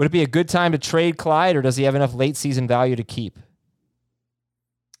 Would it be a good time to trade Clyde, or does he have enough late season value to keep?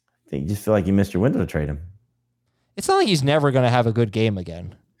 I think you just feel like you missed your window to trade him. It's not like he's never going to have a good game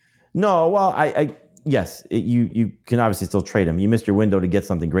again. No, well, yes, you can obviously still trade him. You missed your window to get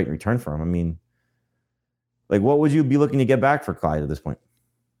something great in return for him. I mean, like, what would you be looking to get back for Clyde at this point?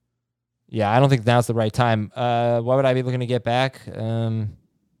 Yeah, I don't think now's the right time. What would I be looking to get back? Terry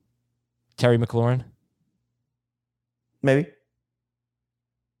McLaurin? Maybe.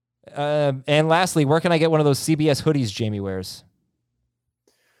 And lastly, where can I get one of those CBS hoodies Jamie wears?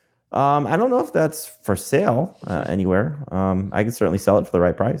 I don't know if that's for sale anywhere. I can certainly sell it for the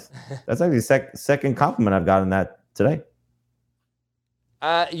right price. That's actually the second compliment I've gotten that today.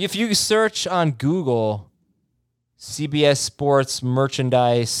 If you search on Google CBS Sports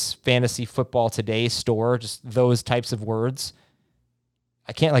Merchandise Fantasy Football Today store, just those types of words,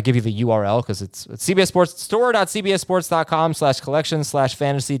 I can't give you the URL because it's CBS Sports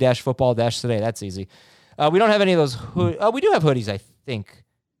store.cbssports.com/collection/fantasy-football-today. That's easy. We don't have any of those. We do have hoodies, I think.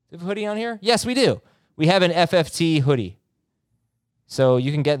 Do we have a hoodie on here? Yes, we do. We have an FFT hoodie. So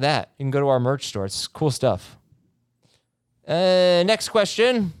you can get that. You can go to our merch store. It's cool stuff. Next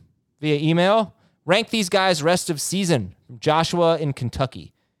question via email. Rank these guys rest of season. Joshua in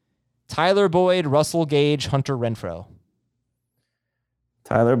Kentucky. Tyler Boyd, Russell Gage, Hunter Renfrow.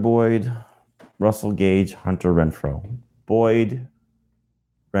 Tyler Boyd, Russell Gage, Hunter Renfrow. Boyd,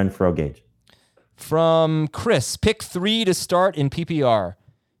 Renfrow, Gage. From Chris, pick 3 to start in PPR.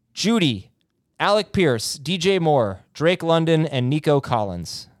 Judy, Alec Pierce, DJ Moore, Drake London, and Nico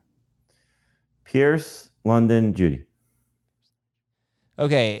Collins. Pierce, London, Judy.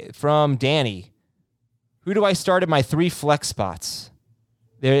 Okay, from Danny. Who do I start at my 3 flex spots?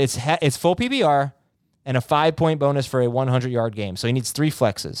 It's full PPR and a 5-point bonus for a 100-yard game. So he needs 3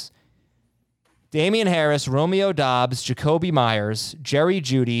 flexes. Damian Harris, Romeo Doubs, Jacoby Myers, Jerry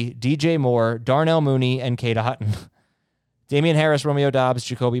Jeudy, DJ Moore, Darnell Mooney, and Cade Otton. Damian Harris, Romeo Doubs,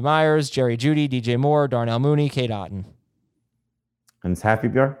 Jacoby Myers, Jerry Jeudy, DJ Moore, Darnell Mooney, Cade Otton. And it's half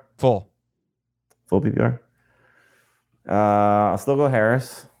PPR? Full. Full PPR. I'll still go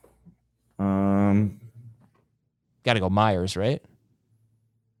Harris. Got to go Myers, right?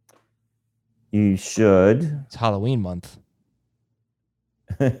 You should. It's Halloween month.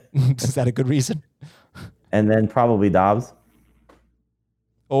 Is that a good reason? And then probably Dobbs.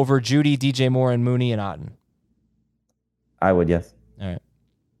 Over Jeudy, DJ Moore, and Mooney and Otton. I would, yes. All right.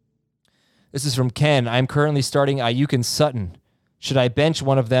 This is from Ken. I'm currently starting Ayuk and Sutton. Should I bench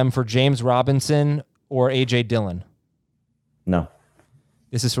one of them for James Robinson or A.J. Dillon? No.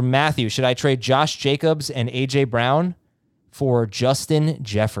 This is from Matthew. Should I trade Josh Jacobs and A.J. Brown for Justin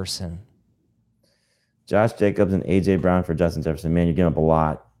Jefferson? Josh Jacobs and A.J. Brown for Justin Jefferson. Man, you're giving up a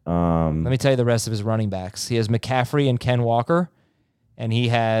lot. Let me tell you the rest of his running backs. He has McCaffrey and Ken Walker, and he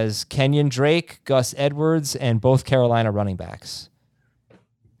has Kenyon Drake, Gus Edwards, and both Carolina running backs.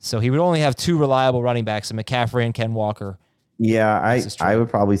 So he would only have 2 reliable running backs, McCaffrey and Ken Walker. Yeah, I would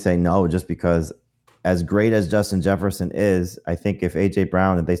probably say no, just because as great as Justin Jefferson is, I think if A.J.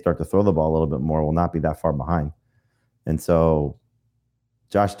 Brown, if they start to throw the ball a little bit more, will not be that far behind. And so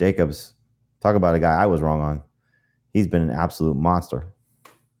Josh Jacobs, talk about a guy I was wrong on. He's been an absolute monster.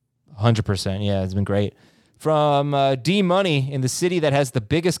 100%. Yeah, it's been great. From D Money in the city that has the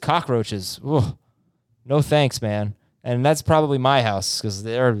biggest cockroaches. Ooh, no thanks, man. And that's probably my house because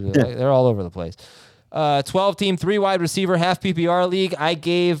they're all over the place. 12-team, 3-wide receiver, half PPR league. I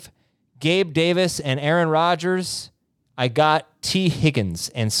gave Gabe Davis and Aaron Rodgers. I got T. Higgins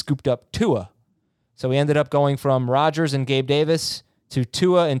and scooped up Tua. So we ended up going from Rodgers and Gabe Davis to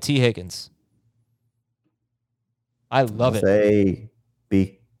Tua and T. Higgins. I love it. Say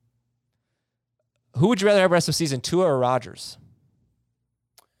B. Who would you rather have rest of season, Tua or Rodgers?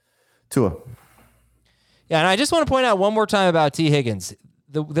 Tua. Yeah, and I just want to point out one more time about T. Higgins.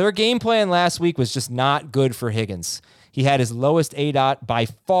 Their game plan last week was just not good for Higgins. He had his lowest ADOT by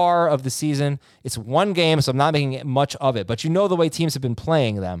far of the season. It's one game, so I'm not making much of it. But you know the way teams have been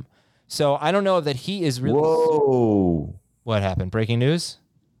playing them. So I don't know that he is really... Whoa. What happened? Breaking news?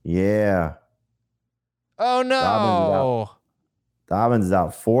 Yeah. Oh, no. Dobbins is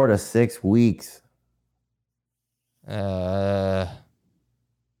out 4 to 6 weeks. All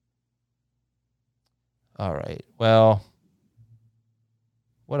right. Well,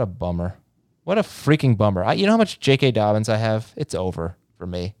 what a bummer. What a freaking bummer. You know how much J.K. Dobbins I have? It's over for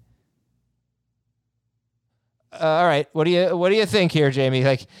me. All right. What do you think here, Jamie?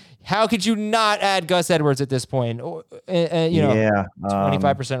 Like, how could you not add Gus Edwards at this point? 25%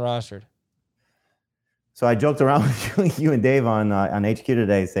 rostered. So I joked around with you and Dave on HQ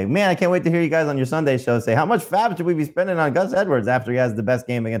today, saying, "Man, I can't wait to hear you guys on your Sunday show say how much fab should we be spending on Gus Edwards after he has the best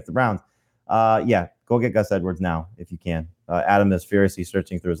game against the Browns." Yeah, go get Gus Edwards now if you can. Adam is furiously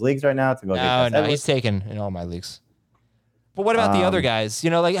searching through his leagues right now to go get Gus Edwards. He's taken in all my leagues. But what about the other guys?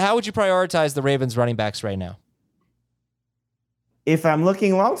 Like, how would you prioritize the Ravens running backs right now? If I'm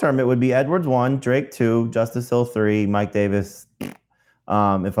looking long term, it would be Edwards 1, Drake 2, Justice Hill 3, Mike Davis.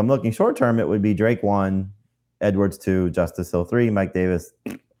 If I'm looking short term, it would be Drake 1, Edwards 2, Justice Hill 3, Mike Davis.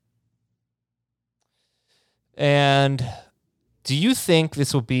 And do you think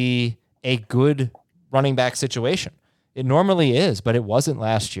this will be a good running back situation? It normally is, but it wasn't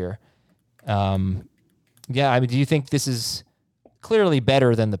last year. Do you think this is clearly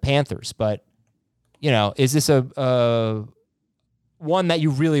better than the Panthers? But, is this a one that you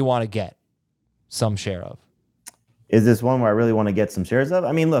really want to get some share of? Is this one where I really want to get some shares of?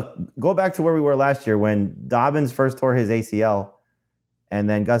 I mean, look, go back to where we were last year when Dobbins first tore his ACL, and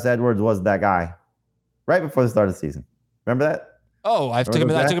then Gus Edwards was that guy right before the start of the season. Remember that? Oh, I took him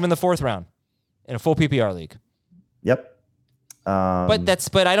in the 4th round in a full PPR league. Yep.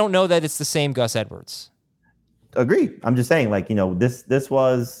 But I don't know that it's the same Gus Edwards. Agree. I'm just saying, this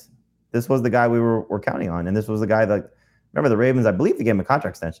was the guy we were counting on, and this was the guy that, remember, the Ravens, I believe, they gave him a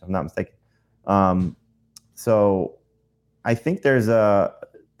contract extension, if I'm not mistaken. So I think there's a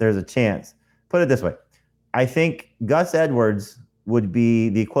chance. Put it this way. I think Gus Edwards would be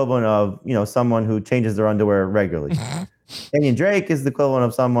the equivalent of, someone who changes their underwear regularly. Kenyon Drake is the equivalent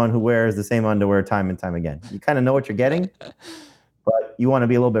of someone who wears the same underwear time and time again. You kind of know what you're getting, but you want to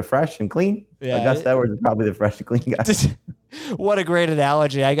be a little bit fresh and clean. Yeah, Gus Edwards is probably the fresh and clean guy. What a great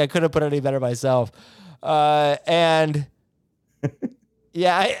analogy. I couldn't put it any better myself. And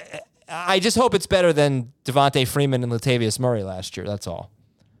yeah, I just hope it's better than Devontae Freeman and Latavius Murray last year. That's all.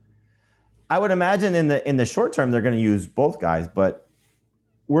 I would imagine in the short term they're going to use both guys, but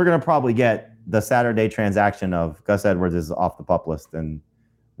we're going to probably get the Saturday transaction of Gus Edwards is off the PUP list and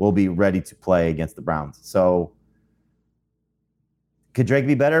will be ready to play against the Browns. So could Drake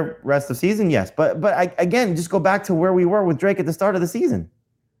be better rest of season? Yes, but again, just go back to where we were with Drake at the start of the season.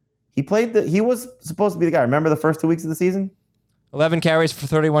 He was supposed to be the guy. Remember the first 2 weeks of the season? 11 carries for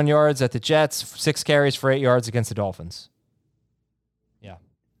 31 yards at the Jets, 6 carries for 8 yards against the Dolphins. Yeah.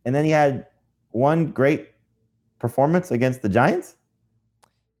 And then he had one great performance against the Giants.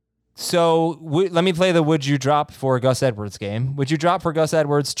 So let me play the would you drop for Gus Edwards game. Would you drop for Gus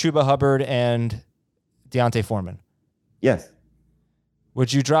Edwards, Chuba Hubbard, and Deontay Foreman? Yes.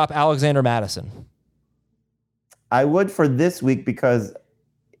 Would you drop Alexander Madison? I would for this week because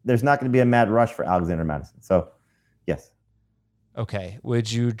there's not going to be a mad rush for Alexander Madison. So, yes. Okay. Would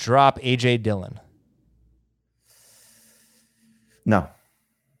you drop A.J. Dillon? No.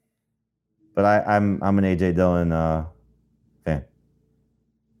 But I'm an A.J. Dillon fan.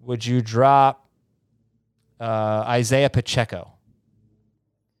 Would you drop Isaiah Pacheco?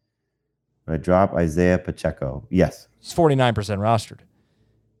 Would I drop Isaiah Pacheco? Yes. He's 49% rostered.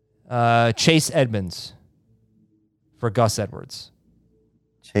 Chase Edmonds for Gus Edwards.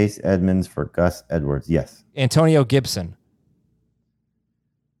 Chase Edmonds for Gus Edwards. Yes. Antonio Gibson.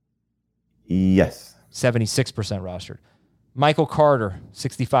 Yes. 76% rostered. Michael Carter,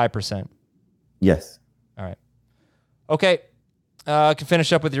 65%. Yes. All right. Okay. I can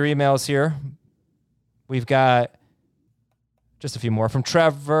finish up with your emails here. We've got just a few more from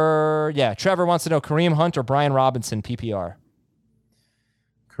Trevor. Yeah, Trevor wants to know Kareem Hunt or Brian Robinson PPR.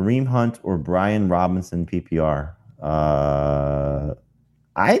 Kareem Hunt or Brian Robinson PPR.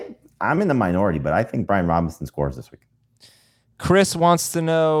 I'm in the minority, but I think Brian Robinson scores this week. Chris wants to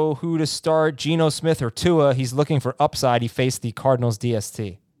know who to start, Geno Smith or Tua. He's looking for upside. He faced the Cardinals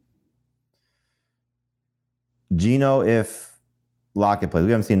DST. Geno if Lockett plays.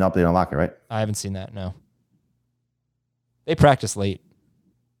 We haven't seen an update on Lockett, right? I haven't seen that, no. They practice late.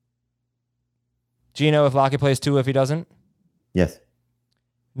 Geno if Lockett plays, Tua if he doesn't? Yes.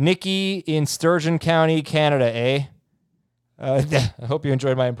 Nikki in Sturgeon County, Canada, eh? I hope you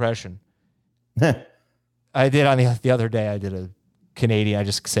enjoyed my impression. I did on the other day. I did a Canadian. I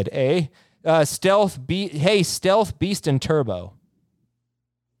just said, "A Stealth Beast and Turbo."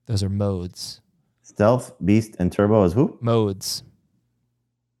 Those are modes. Stealth Beast and Turbo is who? Modes.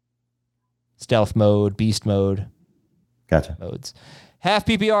 Stealth mode, Beast mode. Gotcha. modes. Half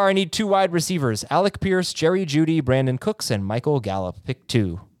PPR, I need 2 wide receivers. Alec Pierce, Jerry Jeudy, Brandon Cooks, and Michael Gallup. Pick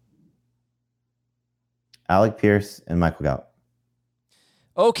 2. Alec Pierce and Michael Gallup.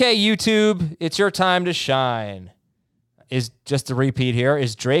 Okay, YouTube, it's your time to shine. Is just a repeat here.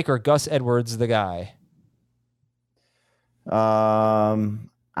 Is Drake or Gus Edwards the guy?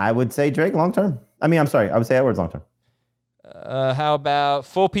 I would say Drake long term. I would say Edwards long term. How about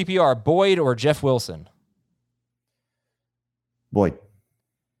full PPR, Boyd or Jeff Wilson? Boyd.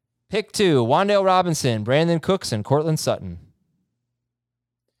 Pick 2, Wan'Dale Robinson, Brandon Cooks, and Cortland Sutton.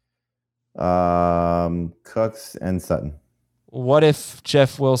 Cooks and Sutton. What if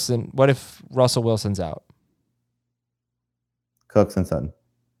Russell Wilson's out? Cooks and Sutton.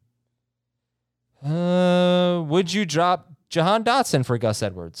 Would you drop Jahan Dotson for Gus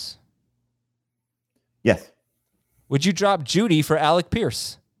Edwards? Yes. Would you drop Jeudy for Alec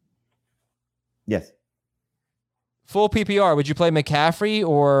Pierce? Yes. Full PPR, would you play McCaffrey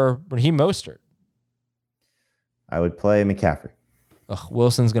or Raheem Mostert? I would play McCaffrey. Ugh,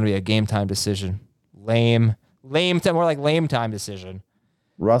 Wilson's going to be a game time decision. More like lame time decision.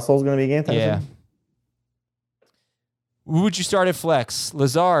 Russell's going to be a game time Yeah. decision? Who would you start at flex?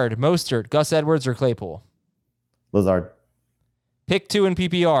 Lazard, Mostert, Gus Edwards, or Claypool? Lazard. Pick 2 in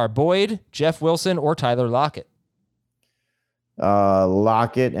PPR, Boyd, Jeff Wilson, or Tyler Lockett?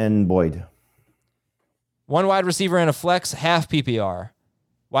 Lockett and Boyd. 1 wide receiver in a flex, half PPR.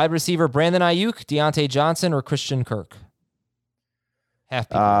 Wide receiver Brandon Ayuk, Deontay Johnson, or Christian Kirk? Half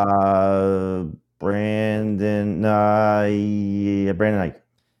PPR. Brandon Ayuk.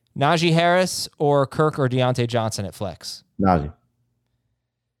 Najee Harris or Kirk or Deontay Johnson at flex? Najee.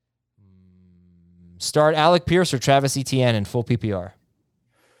 Start Alec Pierce or Travis Etienne in full PPR?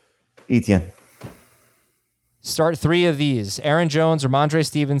 Etienne. Start 3 of these: Aaron Jones, Ramondre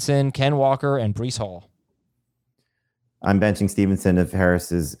Stevenson, Ken Walker, and Breece Hall. I'm benching Stevenson if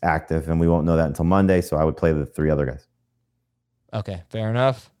Harris is active, and we won't know that until Monday, so I would play the 3 other guys. Okay, fair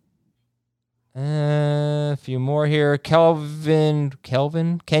enough. A few more here. Kenyon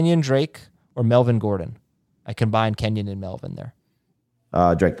Drake, or Melvin Gordon? I combined Kenyon and Melvin there.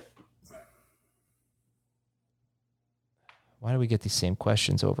 Drake. Why do we get these same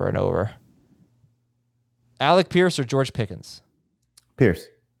questions over and over? Alec Pierce or George Pickens? Pierce.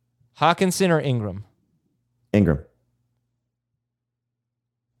 Hawkinson or Ingram? Ingram.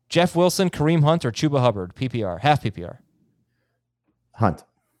 Jeff Wilson, Kareem Hunt, or Chuba Hubbard? PPR, half PPR. Hunt.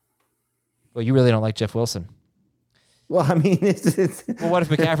 Well, you really don't like Jeff Wilson. Well, I mean, it's Well, what if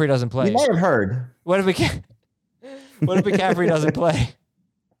McCaffrey doesn't play? You might have heard. What if McCaffrey doesn't play?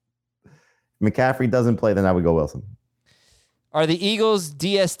 McCaffrey doesn't play, then I would go Wilson. Are the Eagles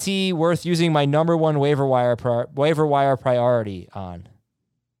DST worth using my number 1 waiver wire priority on?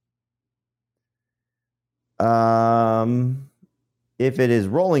 If it is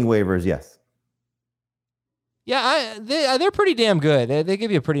rolling waivers, yes. Yeah, they're pretty damn good. They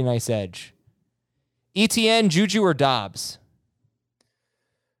give you a pretty nice edge. ETN, Juju, or Dobbs?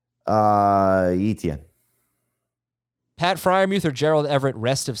 Etienne. Pat Freiermuth or Gerald Everett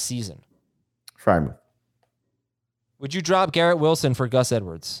rest of season? Freiermuth. Would you drop Garrett Wilson for Gus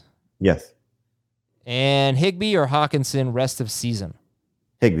Edwards? Yes. And Higbee or Hawkinson rest of season?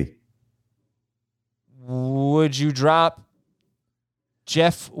 Higbee. Would you drop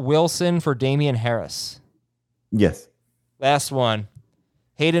Jeff Wilson for Damian Harris? Yes. Last one.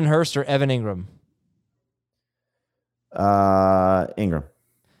 Hayden Hurst or Evan Ingram? Ingram.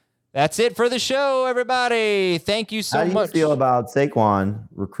 That's it for the show, everybody. Thank you so much. How do you feel about Saquon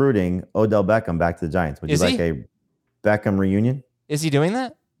recruiting Odell Beckham back to the Giants? Would you like a Beckham reunion? Is he doing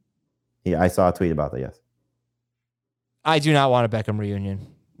that? Yeah, I saw a tweet about that, yes. I do not want a Beckham reunion.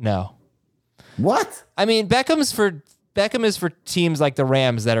 No. What? I mean, Beckham is for teams like the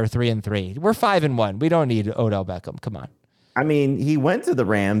Rams that are 3-3. We're 5-1. We don't need Odell Beckham. Come on. I mean, he went to the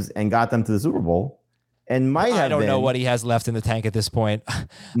Rams and got them to the Super Bowl. And I don't know what he has left in the tank at this point.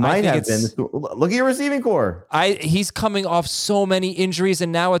 Might have been. Look at your receiving core. He's coming off so many injuries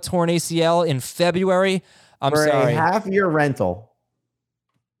and now a torn ACL in February. I'm sorry. A half-year rental.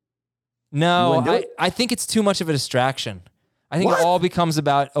 No, I think it's too much of a distraction. I think it all becomes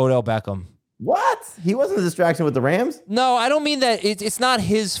about Odell Beckham. What? He wasn't a distraction with the Rams? No, I don't mean that. It's not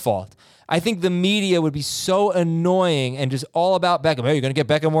his fault. I think the media would be so annoying and just all about Beckham. Hey, you're going to get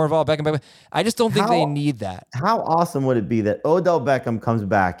Beckham more involved. Beckham. I just don't think they need that. How awesome would it be that Odell Beckham comes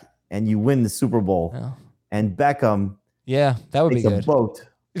back and you win the Super Bowl and Beckham that would be good. A boat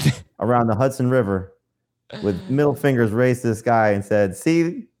around the Hudson River with middle fingers raised to the sky and said,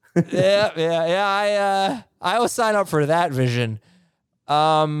 see? I will sign up for that vision.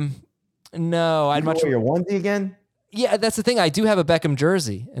 No, I'd much wear your onesie again. Yeah, that's the thing. I do have a Beckham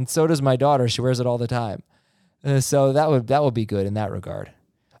jersey, and so does my daughter. She wears it all the time. So that would be good in that regard.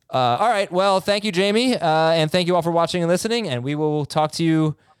 All right. Well, thank you, Jamie. And thank you all for watching and listening. And we will talk to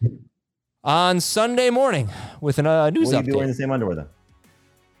you on Sunday morning with a news update. Will you be wearing the same underwear, then?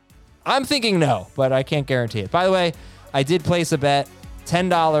 I'm thinking no, but I can't guarantee it. By the way, I did place a bet,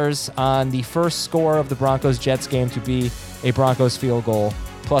 $10 on the first score of the Broncos-Jets game to be a Broncos field goal,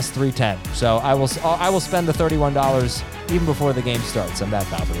 plus 310. So I will spend the $31 even before the game starts. I'm that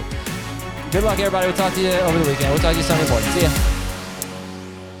confident. Good luck, everybody. We'll talk to you over the weekend. We'll talk to you Sunday morning. See ya.